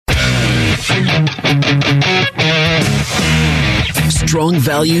Strong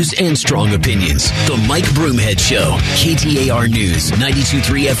values and strong opinions. The Mike Broomhead Show. KTAR News,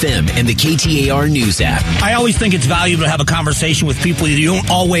 92.3 FM, and the KTAR News app. I always think it's valuable to have a conversation with people you don't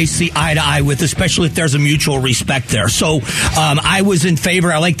always see eye to eye with, especially if there's a mutual respect there. So I was in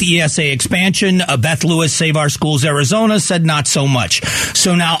favor. I like the ESA expansion. Beth Lewis, Save Our Schools Arizona, said not so much.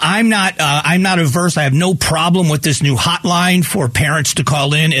 So now I'm not averse. I have no problem with this new hotline for parents to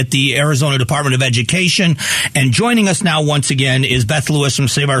call in at the Arizona Department of Education. And joining us now once again is Beth Lewis from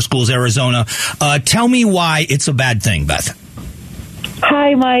Save Our Schools Arizona. Tell me why it's a bad thing, Beth.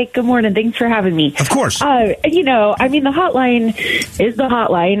 Hi, Mike. Good morning. Thanks for having me. Of course. The hotline is the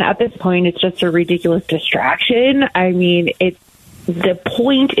hotline. At this point, it's just a ridiculous distraction. The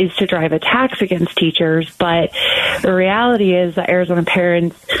point is to drive attacks against teachers, but the reality is that Arizona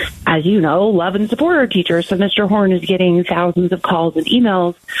parents, as you know, love and support our teachers. So Mr. Horn is getting thousands of calls and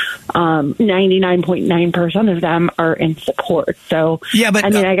emails. 99.9% of them are in support. So, yeah, but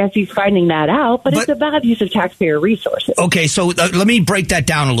I guess he's finding that out, but it's a bad use of taxpayer resources. Okay, so let me break that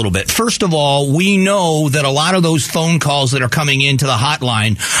down a little bit. First of all, we know that a lot of those phone calls that are coming into the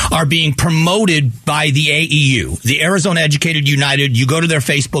hotline are being promoted by the AEU, the Arizona Educated United. You go to their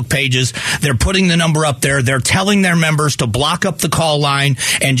Facebook pages, they're putting the number up there, they're telling their members to block up the call line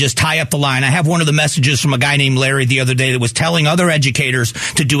and just tie up the line. I have one of the messages from a guy named Larry the other day that was telling other educators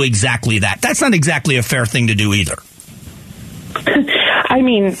to do exactly that. That's not exactly a fair thing to do either.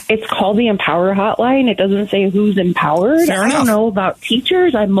 It's called the Empower Hotline. It doesn't say who's empowered. Fair enough. I don't know about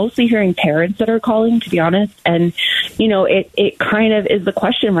teachers. I'm mostly hearing parents that are calling, to be honest. And, it kind of is the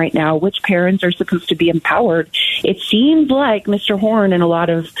question right now, which parents are supposed to be empowered? It seems like Mr. Horn and a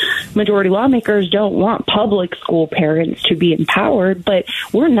lot of majority lawmakers don't want public school parents to be empowered, but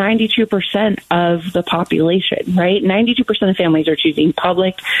we're 92% of the population, right? 92% of families are choosing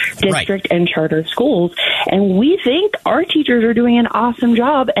public, district, and charter schools. And we think our teachers are doing an awesome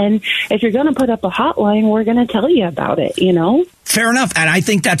job. And if you're going to put up a hotline, we're going to tell you about it, Fair enough, and I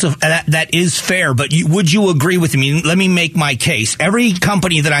think that is fair, but would you agree with me? Let me make my case. Every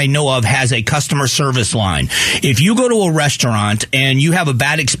company that I know of has a customer service line. If you go to a restaurant and you have a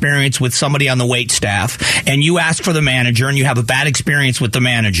bad experience with somebody on the wait staff and you ask for the manager and you have a bad experience with the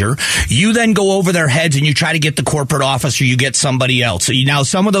manager, you then go over their heads and you try to get the corporate office or you get somebody else. So now,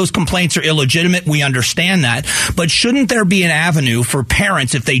 some of those complaints are illegitimate. We understand that, but shouldn't there be an avenue for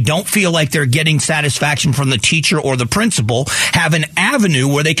parents, if they don't feel like they're getting satisfaction from the teacher or the principal, have an avenue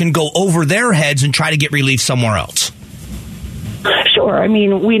where they can go over their heads and try to get relief somewhere else? Sure.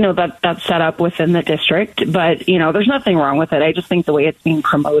 We know that that's set up within the district, but, there's nothing wrong with it. I just think the way it's being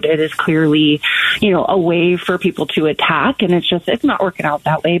promoted is clearly, a way for people to attack, and it's not working out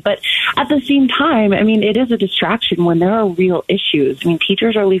that way. But at the same time, it is a distraction when there are real issues.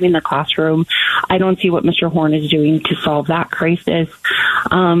 Teachers are leaving the classroom. I don't see what Mr. Horn is doing to solve that crisis.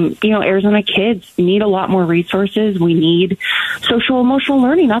 Arizona kids need a lot more resources. We need social emotional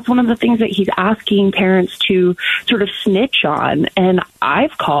learning. That's one of the things that he's asking parents to sort of snitch on. And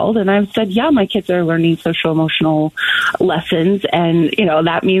I've called and I've said, yeah, my kids are learning social emotional lessons. And,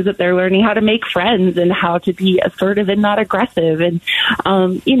 that means that they're learning how to make friends and how to be assertive and not aggressive. And,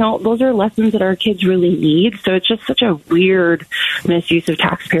 those are lessons that our kids really need. So it's just such a weird misuse of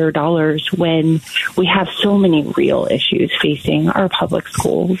taxpayer dollars when we have so many real issues facing our public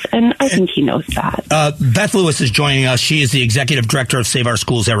schools. And I think he knows that. Beth Lewis is joining us. She is the executive director of Save Our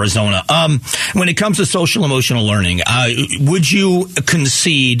Schools Arizona. When it comes to social emotional learning, would you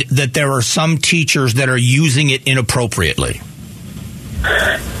concede that there are some teachers that are using it inappropriately?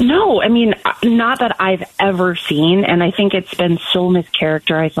 No, not that I've ever seen, and I think it's been so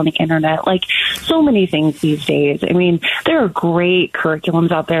mischaracterized on the internet, like so many things these days. There are great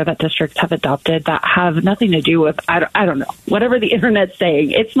curriculums out there that districts have adopted that have nothing to do with, I don't know, whatever the internet's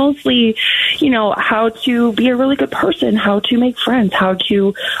saying. It's mostly, how to be a really good person, how to make friends, how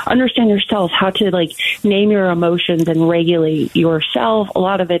to understand yourself, how to name your emotions and regulate yourself. A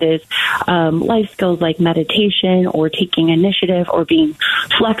lot of it is life skills like meditation or taking initiative or being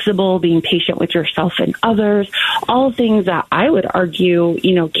flexible, being patient with yourself and others, all things that I would argue,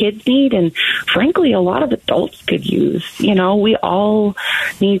 kids need, and frankly, a lot of adults could use. We all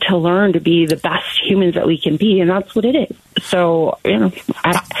need to learn to be the best humans that we can be, and that's what it is. So,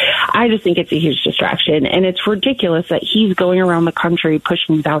 I just think it's a huge distraction, and it's ridiculous that he's going around the country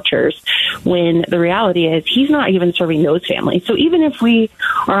pushing vouchers when the reality is he's not even serving those families. So even if we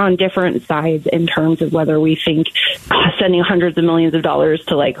are on different sides in terms of whether we think sending hundreds of millions of dollars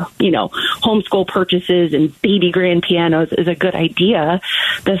to homeschool purchases and baby grand pianos is a good idea,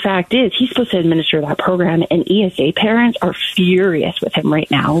 the fact is he's supposed to administer that program, and ESA parents are furious with him right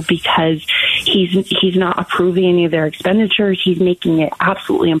now because he's not approving any of their expenditures. He's making it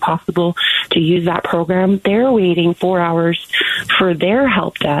absolutely impossible to use that program. They're waiting 4 hours for their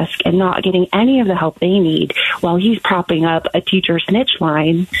help desk and not getting any of the help they need while he's propping up a teacher snitch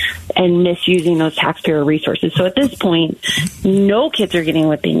line and misusing those taxpayer resources. So at this point, no kids are getting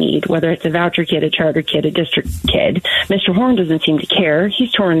what they need, whether it's a voucher kid, a charter kid, a district kid. Mr. Horn doesn't seem to care.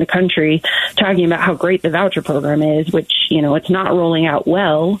 He's touring the country talking about how great the voucher program is, which, it's not rolling out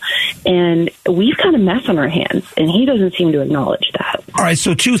well. And we've got a mess on our hands, and he doesn't seem to acknowledge that. All right,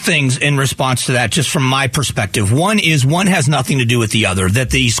 so two things in response to that, just from my perspective. One has nothing to do with the other. That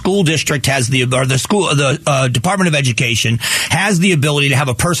the school district has the Department of Education has the ability to have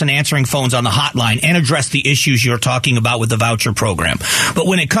a person answering phones on the hotline and address the issues you're talking about with the voucher program. But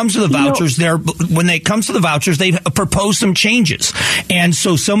when it comes to the vouchers, they've proposed some changes, and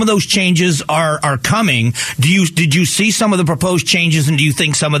so some of those changes are coming. Did you see some of the proposed changes, and do you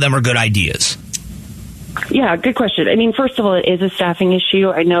think some of them are good ideas? Yeah, good question. I mean, first of all, it is a staffing issue.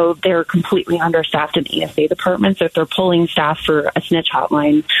 I know they're completely understaffed in ESA departments. So if they're pulling staff for a snitch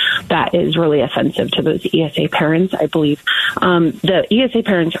hotline, that is really offensive to those ESA parents, I believe. The ESA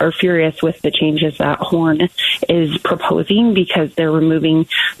parents are furious with the changes that Horn is proposing because they're removing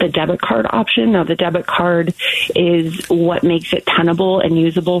the debit card option. Now, the debit card is what makes it tenable and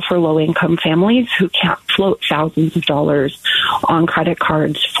usable for low-income families who can't float thousands of dollars on credit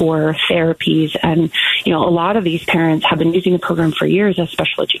cards for therapies. And a lot of these parents have been using the program for years as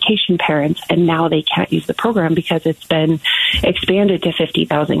special education parents, and now they can't use the program because it's been expanded to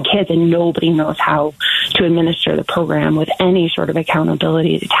 50,000 kids, and nobody knows how to administer the program with any sort of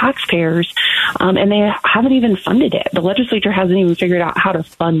accountability to taxpayers. And they haven't even funded it. The legislature hasn't even figured out how to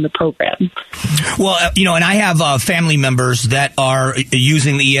fund the program. Well, and I have family members that are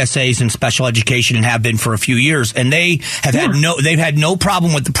using the ESAs in special education and have been for a few years, and they've had no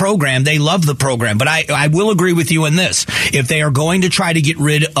problem with the program. They love the program. But I will agree with you in this. If they are going to try to get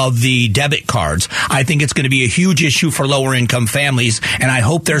rid of the debit cards, I think it's going to be a huge issue for lower income families, and I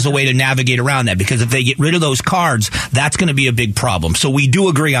hope there's a way to navigate around that, because if they get rid of those cards, that's going to be a big problem. So we do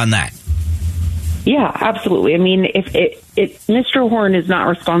agree on that. Yeah, absolutely. I mean, if Mr. Horn is not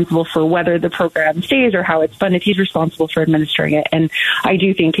responsible for whether the program stays or how it's funded, he's responsible for administering it. And I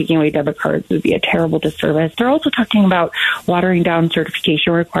do think taking away debit cards would be a terrible disservice. They're also talking about watering down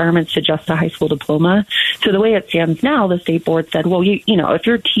certification requirements to just a high school diploma. So the way it stands now, the state board said, well, if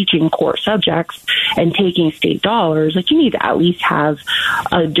you're teaching core subjects and taking state dollars, you need to at least have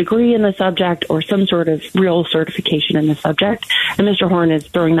a degree in the subject or some sort of real certification in the subject. And Mr. Horn is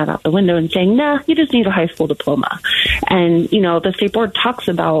throwing that out the window and saying, nah, you just need a high school diploma. And, the state board talks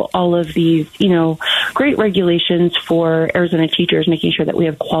about all of these, great regulations for Arizona teachers, making sure that we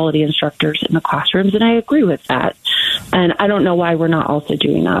have quality instructors in the classrooms. And I agree with that. And I don't know why we're not also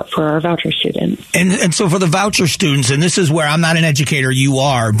doing that for our voucher students. And so for the voucher students, and this is where I'm not an educator, you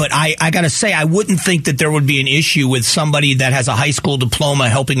are, but I got to say, I wouldn't think that there would be an issue with somebody that has a high school diploma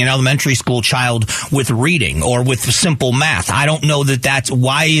helping an elementary school child with reading or with simple math. I don't know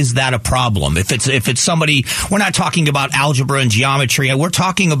why is that a problem? If it's somebody, we're not talking about algebra and geometry. We're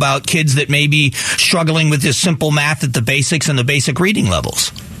talking about kids that may be struggling with this simple math at the basics and the basic reading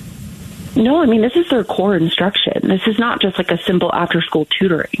levels. No, I mean, this is their core instruction. This is not just like a simple after-school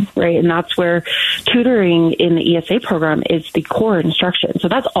tutoring, right? And that's where tutoring in the ESA program is the core instruction. So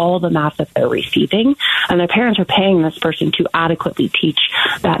that's all the math that they're receiving, and their parents are paying this person to adequately teach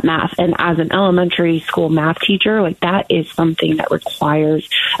that math. And as an elementary school math teacher, that is something that requires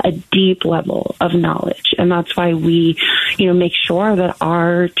a deep level of knowledge. And that's why we, make sure that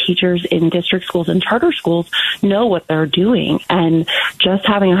our teachers in district schools and charter schools know what they're doing. And just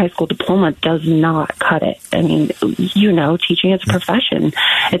having a high school diploma does not cut it. I mean, teaching is a profession.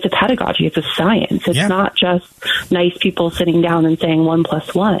 It's a pedagogy. It's a science. It's not just nice people sitting down and saying 1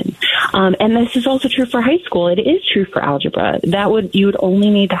 + 1. And this is also true for high school. It is true for algebra. You would only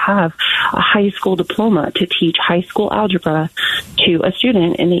need to have a high school diploma to teach high school algebra to a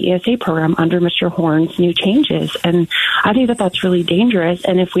student in the ESA program under Mr. Horn's new changes. And I think that that's really dangerous.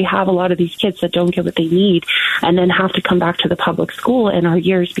 And if we have a lot of these kids that don't get what they need and then have to come back to the public school and are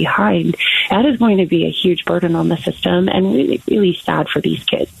years behind, that is going to be a huge burden on the system and really, really sad for these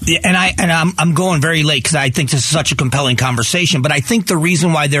kids. Yeah, and I'm I'm going very late because I think this is such a compelling conversation, but I think the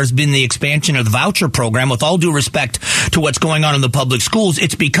reason why there's been the expansion of the voucher program, with all due respect to what's going on in the public schools,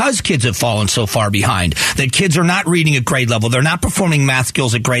 it's because kids have fallen so far behind, that kids are not reading at grade level. They're not performing math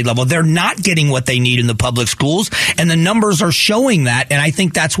skills at grade level. They're not getting what they need in the public schools, and the numbers are showing that, and I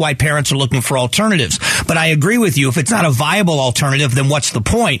think that's why parents are looking for alternatives. But I agree with you. If it's not a viable alternative, then what's the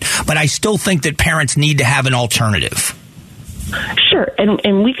point? But I still think that parents need to have an alternative. Sure,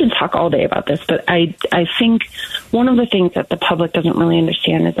 and we can talk all day about this, but I think one of the things that the public doesn't really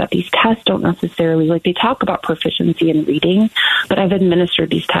understand is that these tests don't necessarily, like, they talk about proficiency in reading, but I've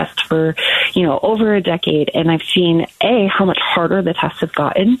administered these tests for, over a decade, and I've seen, A, how much harder the tests have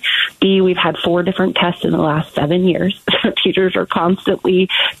gotten, B, we've had 4 different tests in the last 7 years. Teachers are constantly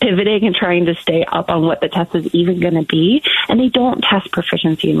pivoting and trying to stay up on what the test is even going to be, and they don't test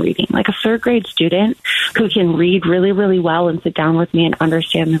proficiency in reading. Like, a third grade student who can read really, really well and sit down with me and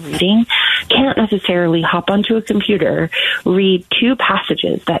understand the reading can't necessarily hop onto a computer, read 2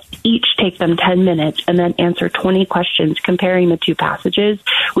 passages that each take them 10 minutes, and then answer 20 questions comparing the 2 passages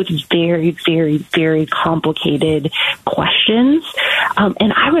with very, very, very complicated questions.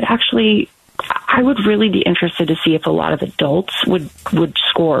 And I would really be interested to see if a lot of adults would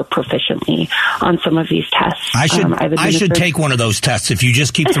score proficiently on some of these tests. I should take one of those tests if you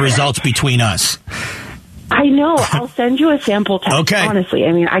just keep the results between us. I know. I'll send you a sample test. Okay. Honestly,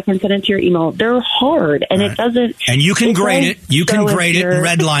 I mean, I can send it to your email. They're hard, and it doesn't. And you can grade it. You can grade it and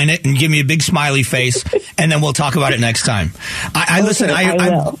redline it and give me a big smiley face, and then we'll talk about it next time. Listen.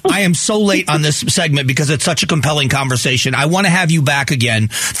 I am so late on this segment because it's such a compelling conversation. I want to have you back again.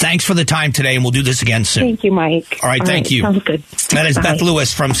 Thanks for the time today, and we'll do this again soon. Thank you, Mike. All right, thank you. Sounds good. That is Bye. Beth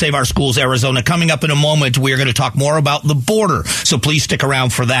Lewis from Save Our Schools, Arizona. Coming up in a moment, we are going to talk more about the border, so please stick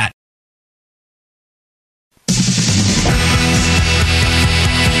around for that.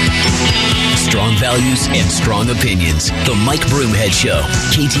 Strong values and strong opinions. The Mike Broomhead Show.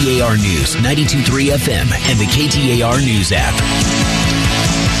 KTAR News, 92.3 FM, and the KTAR News app.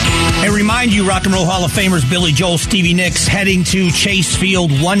 And remind you, Rock and Roll Hall of Famers Billy Joel, Stevie Nicks heading to Chase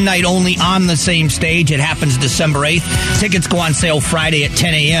Field one night only on the same stage. It happens December 8th. Tickets go on sale Friday at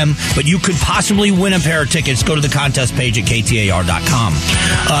 10 a.m., but you could possibly win a pair of tickets. Go to the contest page at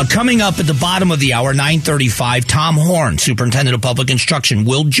KTAR.com. Coming up at the bottom of the hour, 9:35, Tom Horn, Superintendent of Public Instruction,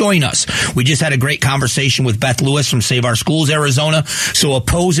 will join us. We just had a great conversation with Beth Lewis from Save Our Schools, Arizona, so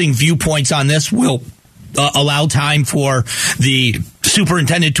opposing viewpoints on this will allow time for the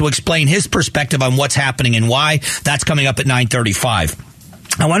superintendent to explain his perspective on what's happening and why. That's coming up at 9:35.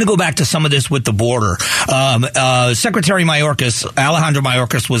 I want to go back to some of this with the border. Secretary Alejandro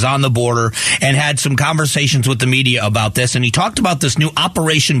Mayorkas, was on the border and had some conversations with the media about this, and he talked about this new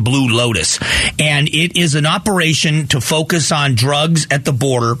Operation Blue Lotus. And it is an operation to focus on drugs at the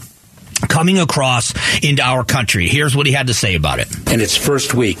border coming across into our country. Here's what he had to say about it. In its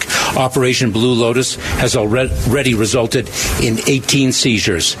first week, Operation Blue Lotus has already resulted in 18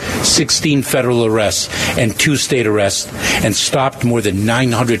 seizures, 16 federal arrests, and 2 state arrests, and stopped more than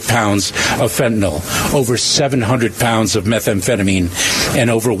 900 pounds of fentanyl, over 700 pounds of methamphetamine,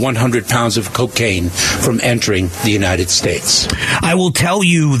 and over 100 pounds of cocaine from entering the United States. I will tell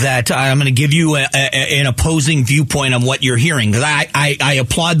you that I'm going to give you an opposing viewpoint on what you're hearing, because I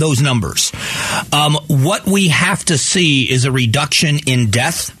applaud those numbers. What we have to see is a reduction in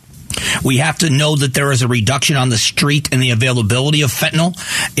death. We have to know that there is a reduction on the street in the availability of fentanyl.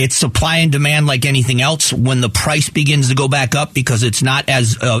 It's supply and demand like anything else. When the price begins to go back up because it's not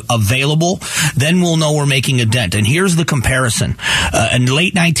as available, then we'll know we're making a dent. And here's the comparison. In the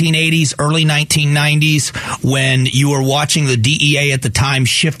late 1980s, early 1990s, when you were watching the DEA at the time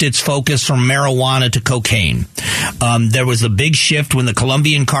shift its focus from marijuana to cocaine, there was a big shift when the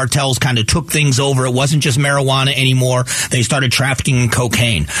Colombian cartels kind of took things over. It wasn't just marijuana anymore. They started trafficking in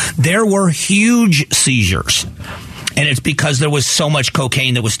cocaine. There were huge seizures. And it's because there was so much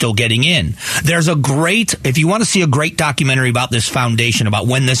cocaine that was still getting in. There's if you want to see a great documentary about this foundation, about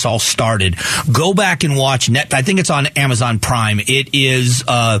when this all started, go back and watch I think it's on Amazon Prime. It is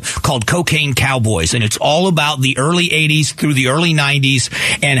called Cocaine Cowboys, and it's all about the early 80s through the early 90s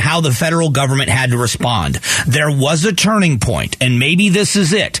and how the federal government had to respond. There was a turning point, and maybe this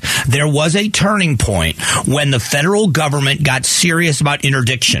is it. There was a turning point when the federal government got serious about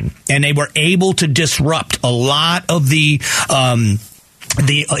interdiction, and they were able to disrupt a lot of the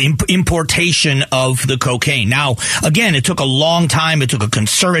the importation of the cocaine. Now, again, it took a long time. It took a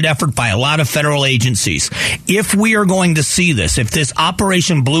concerted effort by a lot of federal agencies. If we are going to see this, if this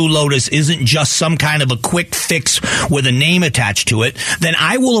Operation Blue Lotus isn't just some kind of a quick fix with a name attached to it, then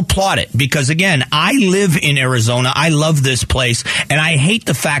I will applaud it. Because, again, I live in Arizona. I love this place. And I hate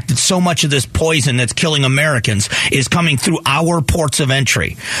the fact that so much of this poison that's killing Americans is coming through our ports of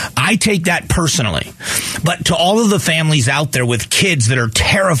entry. I take that personally. But to all of the families out there with kids that are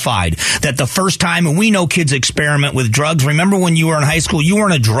terrified that the first time, and we know kids experiment with drugs. Remember when you were in high school, you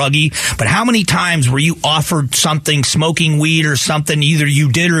weren't a druggie, but how many times were you offered something, smoking weed or something, either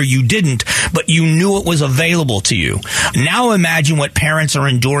you did or you didn't, but you knew it was available to you? Now imagine what parents are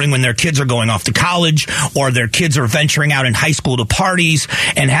enduring when their kids are going off to college or their kids are venturing out in high school to parties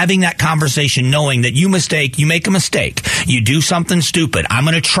and having that conversation knowing that you make a mistake, you do something stupid, I'm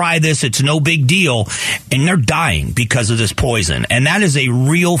going to try this, it's no big deal, and they're dying because of this poison. And that is a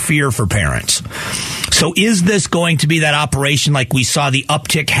real fear for parents. So is this going to be that operation like we saw the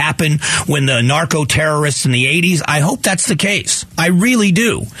uptick happen when the narco-terrorists in the 80s? I hope that's the case. I really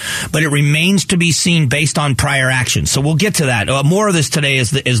do. But it remains to be seen based on prior action. So we'll get to that. More of this today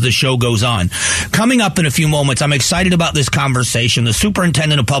as the show goes on. Coming up in a few moments, I'm excited about this conversation. The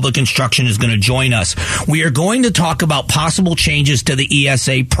Superintendent of Public Instruction is going to join us. We are going to talk about possible changes to the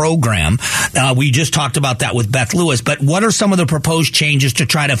ESA program. We just talked about that with Beth Lewis. But what are some of the proposed changes to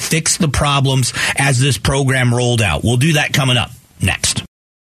try to fix the problems as this program rolled out? We'll do that coming up next.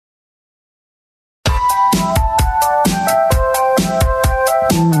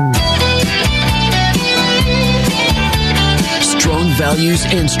 Strong values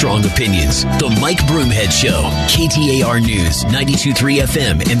and strong opinions. The Mike Broomhead Show. KTAR News, 92.3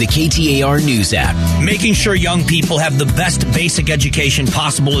 FM, and the KTAR News app. Making sure young people have the best basic education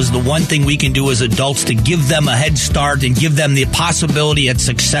possible is the one thing we can do as adults to give them a head start and give them the possibility at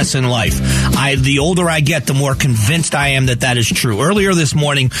success in life. The older I get, the more convinced I am that is true. Earlier this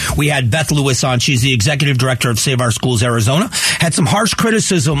morning, we had Beth Lewis on. She's the executive director of Save Our Schools Arizona. Had some harsh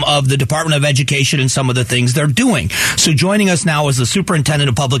criticism of the Department of Education and some of the things they're doing. So joining us now is the Superintendent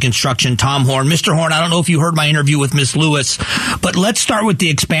of Public Instruction, Tom Horn. Mr. Horn, I don't know if you heard my interview with Ms. Lewis, but let's start with the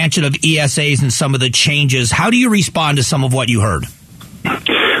expansion of ESAs and some of the changes. How do you respond to some of what you heard?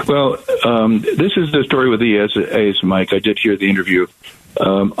 Well, this is the story with the ESAs, Mike. I did hear the interview.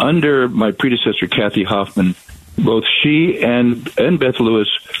 Under my predecessor, Kathy Hoffman, both she and Beth Lewis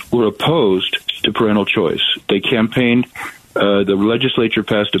were opposed to parental choice. They campaigned. The legislature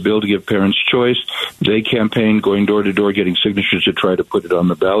passed a bill to give parents choice. They campaigned going door to door, getting signatures to try to put it on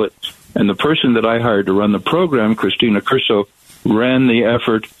the ballot. And the person that I hired to run the program, Christina Curso, ran the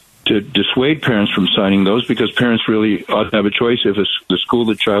effort to dissuade parents from signing those because parents really ought to have a choice if the school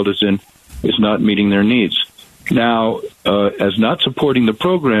the child is in is not meeting their needs. Now, as not supporting the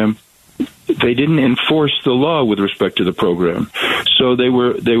program, they didn't enforce the law with respect to the program. So they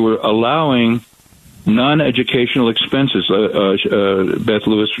were allowing non-educational expenses. Beth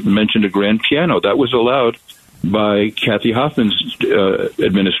Lewis mentioned a grand piano. That was allowed by Kathy Hoffman's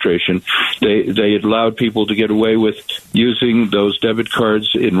administration. They allowed people to get away with using those debit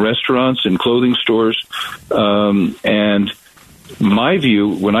cards in restaurants, in clothing stores. And my view,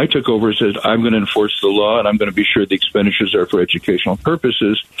 when I took over, said I'm going to enforce the law and I'm going to be sure the expenditures are for educational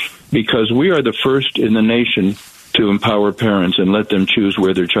purposes because we are the first in the nation to empower parents and let them choose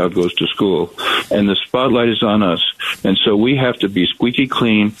where their child goes to school. And the spotlight is on us. And so we have to be squeaky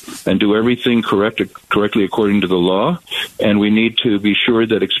clean and do everything correctly according to the law. And we need to be sure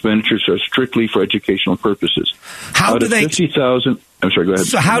that expenditures are strictly for educational purposes. How do they... 50,000... I'm sorry, go ahead.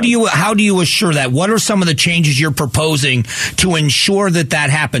 So how do you assure that? What are some of the changes you're proposing to ensure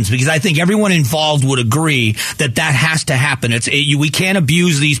that happens? Because I think everyone involved would agree that has to happen. We can't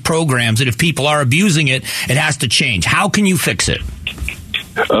abuse these programs, and if people are abusing it, it has to change. How can you fix it?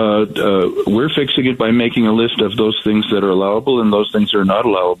 We're fixing it by making a list of those things that are allowable and those things that are not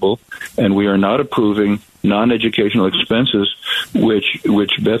allowable, and we are not approving non-educational expenses, which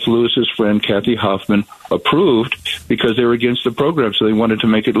Beth Lewis's friend Kathy Hoffman approved because they were against the program, so they wanted to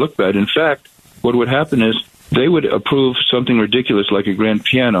make it look bad. In fact, what would happen is they would approve something ridiculous like a grand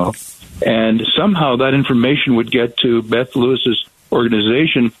piano, and somehow that information would get to Beth Lewis's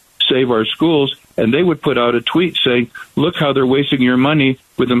organization, Save Our Schools, and they would put out a tweet saying, look how they're wasting your money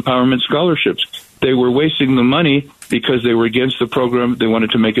with empowerment scholarships. They were wasting the money because they were against the program. They wanted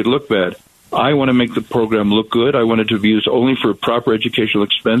to make it look bad. I want to make the program look good. I want it to be used only for proper educational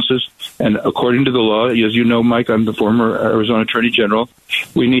expenses. And according to the law, as you know, Mike, I'm the former Arizona Attorney General.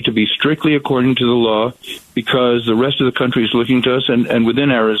 We need to be strictly according to the law because the rest of the country is looking to us. And within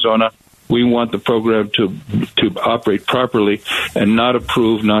Arizona, We want the program to operate properly and not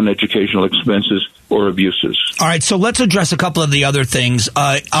approve non-educational expenses or abuses. All right, so let's address a couple of the other things.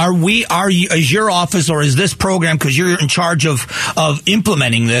 Is your office, or is this program, because you're in charge of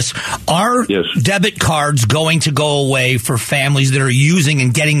implementing this, are debit cards going to go away for families that are using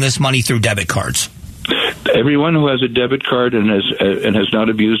and getting this money through debit cards? Everyone who has a debit card and has not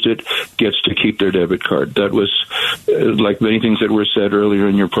abused it gets to keep their debit card. That was, like many things that were said earlier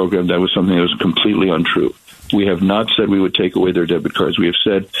in your program, that was something that was completely untrue. We have not said we would take away their debit cards. We have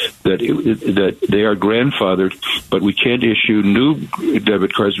said that they are grandfathered, but we can't issue new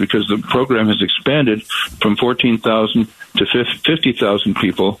debit cards because the program has expanded from 14,000 to 50,000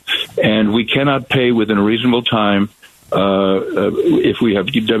 people, and we cannot pay within a reasonable time. If we have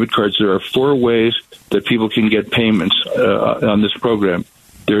debit cards, there are 4 ways that people can get payments on this program.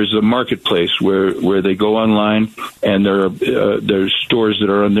 There's a marketplace where they go online, and there's stores that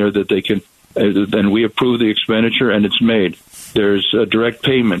are on there that they can. Then we approve the expenditure, and it's made. There's direct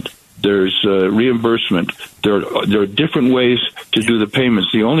payment. There's reimbursement. There are different ways to do the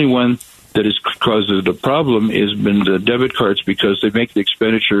payments. The only one that has caused a problem has been the debit cards, because they make the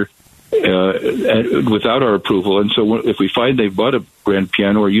expenditure without our approval. And so if we find they bought a grand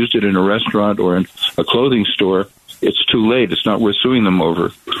piano or used it in a restaurant or in a clothing store, it's too late. It's not worth suing them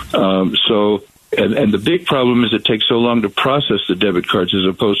over. And the big problem is it takes so long to process the debit cards as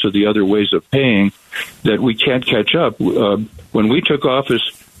opposed to the other ways of paying that we can't catch up. When we took office,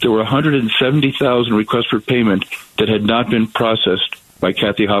 there were 170,000 requests for payment that had not been processed by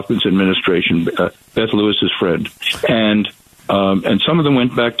Kathy Hoffman's administration, Beth Lewis's friend. And some of them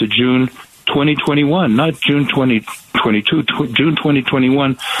went back to June 2021, not June 2022, June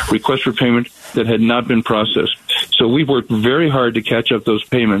 2021 requests for payment that had not been processed. So we've worked very hard to catch up those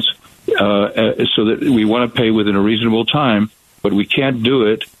payments so that we want to pay within a reasonable time, but we can't do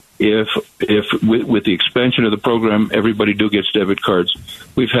it if with the expansion of the program, everybody gets debit cards.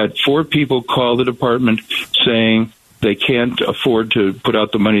 We've had 4 people call the department saying they can't afford to put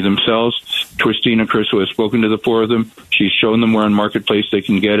out the money themselves. Christina Curso has spoken to the 4 of them. She's shown them where on Marketplace they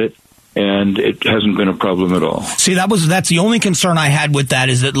can get it, and it hasn't been a problem at all. See, that's the only concern I had with that,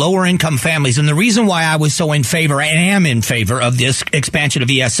 is that lower income families, and the reason why I was so in favor and am in favor of this expansion of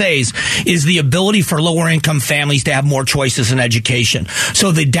ESAs is the ability for lower income families to have more choices in education.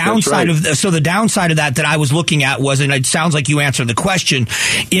 So the downside of that I was looking at was, and it sounds like you answered the question,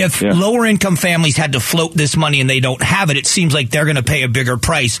 if lower income families had to float this money and they don't have it, it seems like they're going to pay a bigger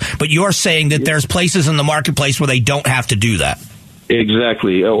price. But you're saying that there's places in the marketplace where they don't have to do that.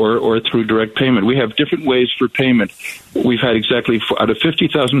 Exactly, or through direct payment. We have different ways for payment. We've had out of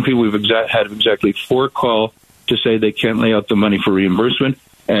 50,000 people, we've had exactly 4 call to say they can't lay out the money for reimbursement.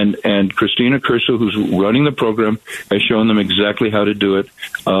 And Christina Curso, who's running the program, has shown them exactly how to do it.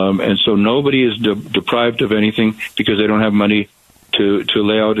 And so nobody is deprived of anything because they don't have money to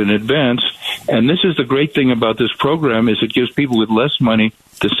lay out in advance. And this is the great thing about this program, is it gives people with less money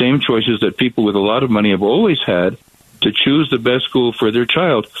the same choices that people with a lot of money have always had, to choose the best school for their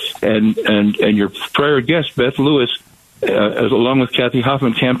child. And your prior guest, Beth Lewis, along with Kathy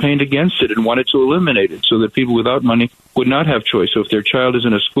Hoffman, campaigned against it and wanted to eliminate it so that people without money would not have choice. So if their child is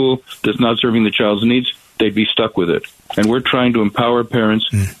in a school that's not serving the child's needs, they'd be stuck with it. And we're trying to empower parents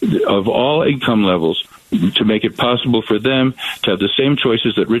of all income levels to make it possible for them to have the same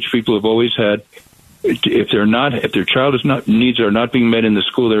choices that rich people have always had. If their child's needs are not being met in the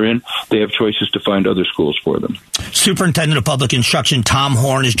school they're in, they have choices to find other schools for them. Superintendent of Public Instruction Tom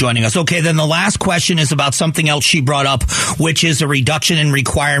Horn is joining us. Okay, then the last question is about something else she brought up, which is a reduction in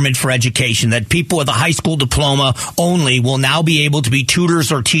requirement for education, that people with a high school diploma only will now be able to be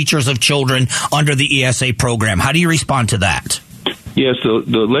tutors or teachers of children under the ESA program. How do you respond to that? Yes,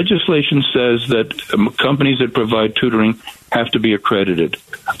 the legislation says that companies that provide tutoring have to be accredited,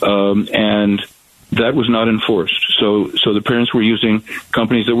 and that was not enforced. So the parents were using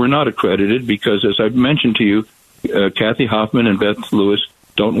companies that were not accredited because, as I've mentioned to you, Kathy Hoffman and Beth Lewis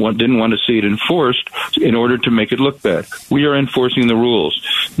didn't want to see it enforced in order to make it look bad. We are enforcing the rules.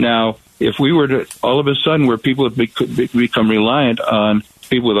 Now, if we were to, all of a sudden, where people have become reliant on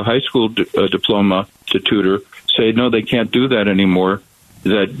people with a high school diploma to tutor, say, no, they can't do that anymore,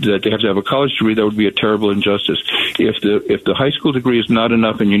 that they have to have a college degree, that would be a terrible injustice. If the high school degree is not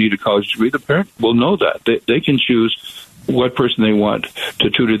enough and you need a college degree, the parent will know that. They can choose what person they want to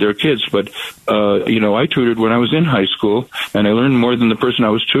tutor their kids. But, I tutored when I was in high school, and I learned more than the person I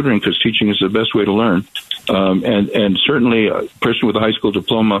was tutoring, because teaching is the best way to learn. And certainly a person with a high school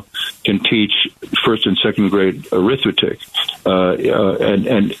diploma can teach first and second grade arithmetic.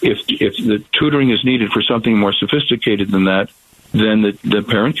 And if the tutoring is needed for something more sophisticated than that, then the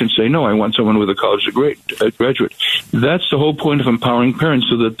parent can say, no, I want someone with a college graduate. That's the whole point of empowering parents,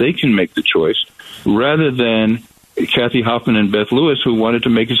 so that they can make the choice, rather than Kathy Hoffman and Beth Lewis, who wanted to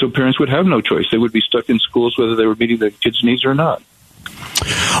make it so parents would have no choice. They would be stuck in schools whether they were meeting their kids' needs or not.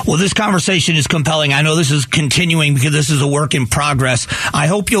 Well, this conversation is compelling. I know this is continuing because this is a work in progress. I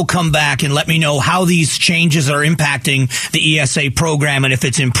hope you'll come back and let me know how these changes are impacting the ESA program and if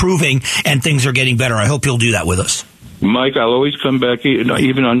it's improving and things are getting better. I hope you'll do that with us. Mike, I'll always come back,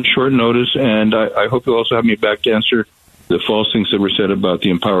 even on short notice, and I hope you'll also have me back to answer the false things that were said about the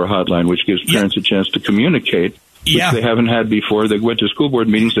Empower Hotline, which gives parents a chance to communicate, which they haven't had before. They went to school board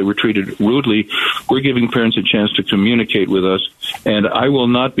meetings that were treated rudely. We're giving parents a chance to communicate with us, and I will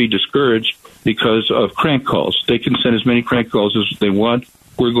not be discouraged because of crank calls. They can send as many crank calls as they want.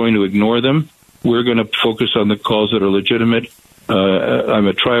 We're going to ignore them. We're going to focus on the calls that are legitimate. I'm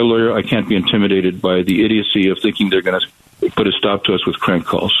a trial lawyer. I can't be intimidated by the idiocy of thinking they're going to put a stop to us with crank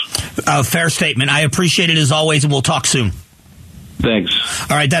calls. Fair statement. I appreciate it as always, and we'll talk soon. Thanks.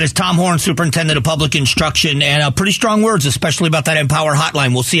 All right, that is Tom Horn, Superintendent of Public Instruction, and pretty strong words, especially about that Empower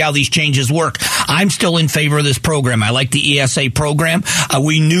Hotline. We'll see how these changes work. I'm still in favor of this program. I like the ESA program.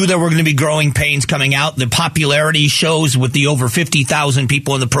 We knew there were going to be growing pains coming out. The popularity shows with the over 50,000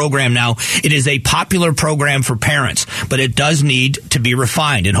 people in the program now. It is a popular program for parents, but it does need to be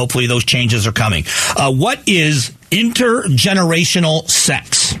refined, and hopefully those changes are coming. What is intergenerational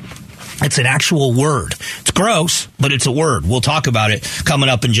sex? It's an actual word. It's gross, but it's a word. We'll talk about it coming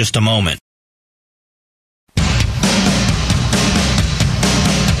up in just a moment.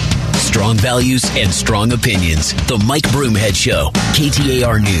 Strong values and strong opinions. The Mike Broomhead Show.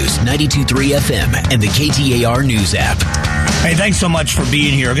 KTAR News, 92.3 FM, and the KTAR News app. Hey, thanks so much for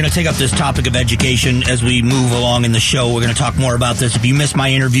being here. We're going to take up this topic of education as we move along in the show. We're going to talk more about this. If you missed my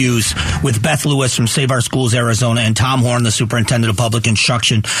interviews with Beth Lewis from Save Our Schools Arizona and Tom Horn, the Superintendent of Public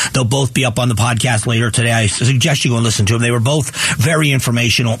Instruction, they'll both be up on the podcast later today. I suggest you go and listen to them. They were both very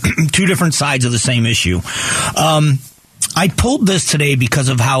informational, two different sides of the same issue. I pulled this today because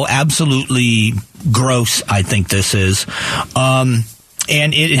of how absolutely gross I think this is.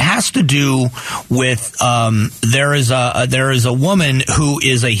 And it has to do with there is a woman who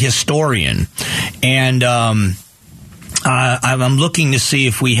is a historian, and I'm looking to see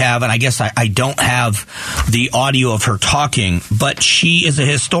if we have, and I guess I don't have the audio of her talking, but she is a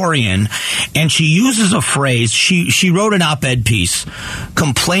historian, and she uses a phrase. She wrote an op-ed piece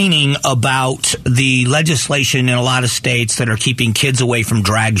complaining about the legislation in a lot of states that are keeping kids away from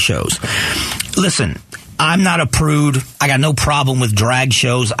drag shows. Listen, I'm not a prude. I got no problem with drag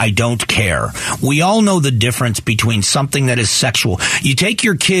shows. I don't care. We all know the difference between something that is sexual. You take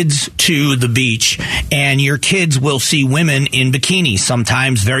your kids to the beach, and your kids will see women in bikinis,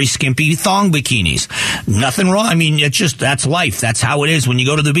 sometimes very skimpy thong bikinis. Nothing wrong. I mean, it's just, that's life. That's how it is when you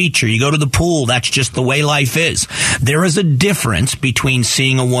go to the beach or you go to the pool. That's just the way life is. There is a difference between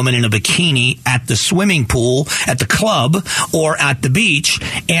seeing a woman in a bikini at the swimming pool, at the club, or at the beach,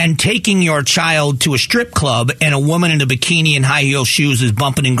 and taking your child to a strip club and a woman in a bikini and high heel shoes is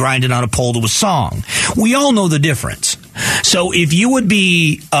bumping and grinding on a pole to a song. We all know the difference. So if you would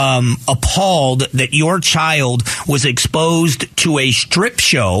be appalled that your child was exposed to a strip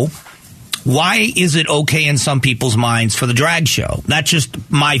show, why is it okay in some people's minds for the drag show? That's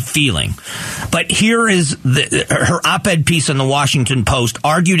just my feeling. But here is her op-ed piece in the Washington Post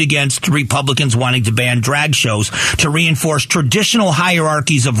argued against Republicans wanting to ban drag shows to reinforce traditional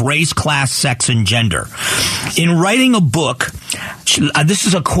hierarchies of race, class, sex, and gender. In writing a book, this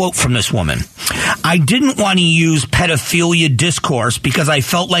is a quote from this woman. I didn't want to use pedophilia discourse because I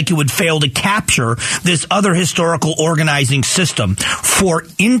felt like it would fail to capture this other historical organizing system for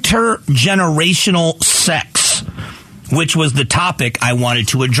intergenerational sex, which was the topic I wanted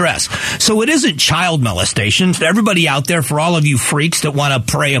to address. So it isn't child molestation. For everybody out there, for all of you freaks that want to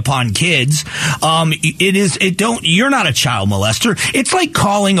prey upon kids, you're not a child molester. It's like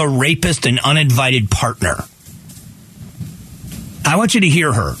calling a rapist an uninvited partner. I want you to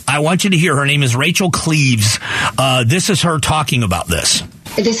hear her. Her name is Rachel Cleaves. This is her talking about this.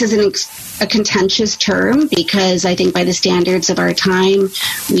 This is a contentious term because I think by the standards of our time,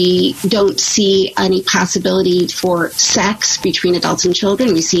 we don't see any possibility for sex between adults and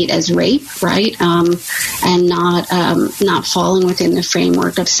children. We see it as rape, right? And not falling within the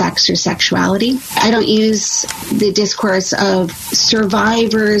framework of sex or sexuality. I don't use the discourse of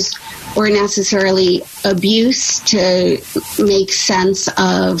survivors or necessarily abuse to make sense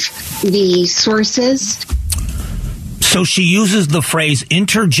of the sources. So she uses the phrase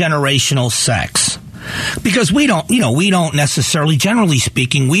intergenerational sex. Because we don't necessarily, generally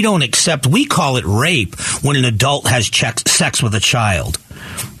speaking, we call it rape when an adult has sex with a child.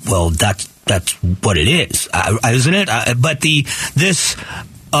 Well, that's what it is, isn't it? But this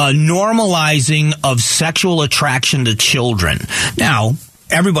normalizing of sexual attraction to children. Now,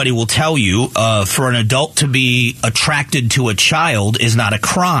 everybody will tell you for an adult to be attracted to a child is not a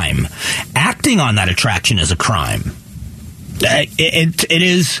crime. Acting on that attraction is a crime. It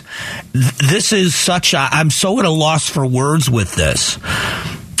is. This is such a. I'm so at a loss for words with this.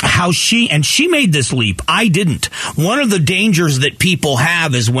 How she made this leap. I didn't. One of the dangers that people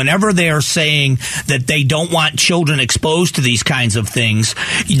have is whenever they are saying that they don't want children exposed to these kinds of things,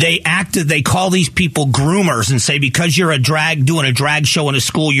 they call these people groomers and say because you're doing a drag show in a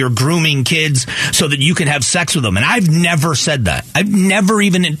school, you're grooming kids so that you can have sex with them. And I've never said that. I've never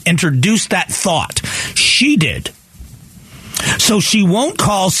even introduced that thought. She did. So she won't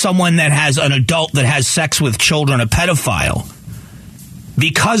call someone that has an adult that has sex with children a pedophile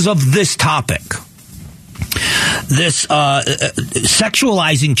because of this topic. This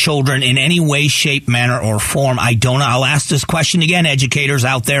sexualizing children in any way, shape, manner, or form. I don't know. I'll ask this question again, educators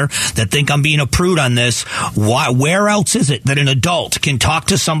out there that think I'm being a prude on this. Where else is it that an adult can talk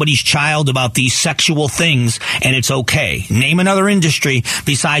to somebody's child about these sexual things and it's okay? Name another industry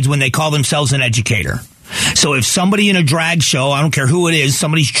besides when they call themselves an educator. So if somebody in a drag show, I don't care who it is,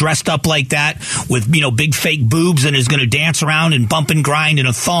 somebody's dressed up like that with, big fake boobs and is going to dance around and bump and grind in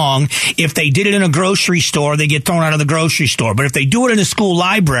a thong, if they did it in a grocery store, they get thrown out of the grocery store. But if they do it in a school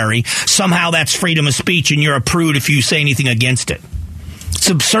library, somehow that's freedom of speech and you're a prude if you say anything against it. It's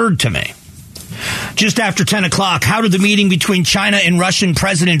absurd to me. Just after 10 o'clock, how did the meeting between China and Russian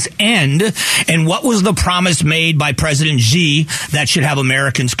presidents end? And what was the promise made by President Xi that should have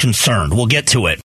Americans concerned? We'll get to it.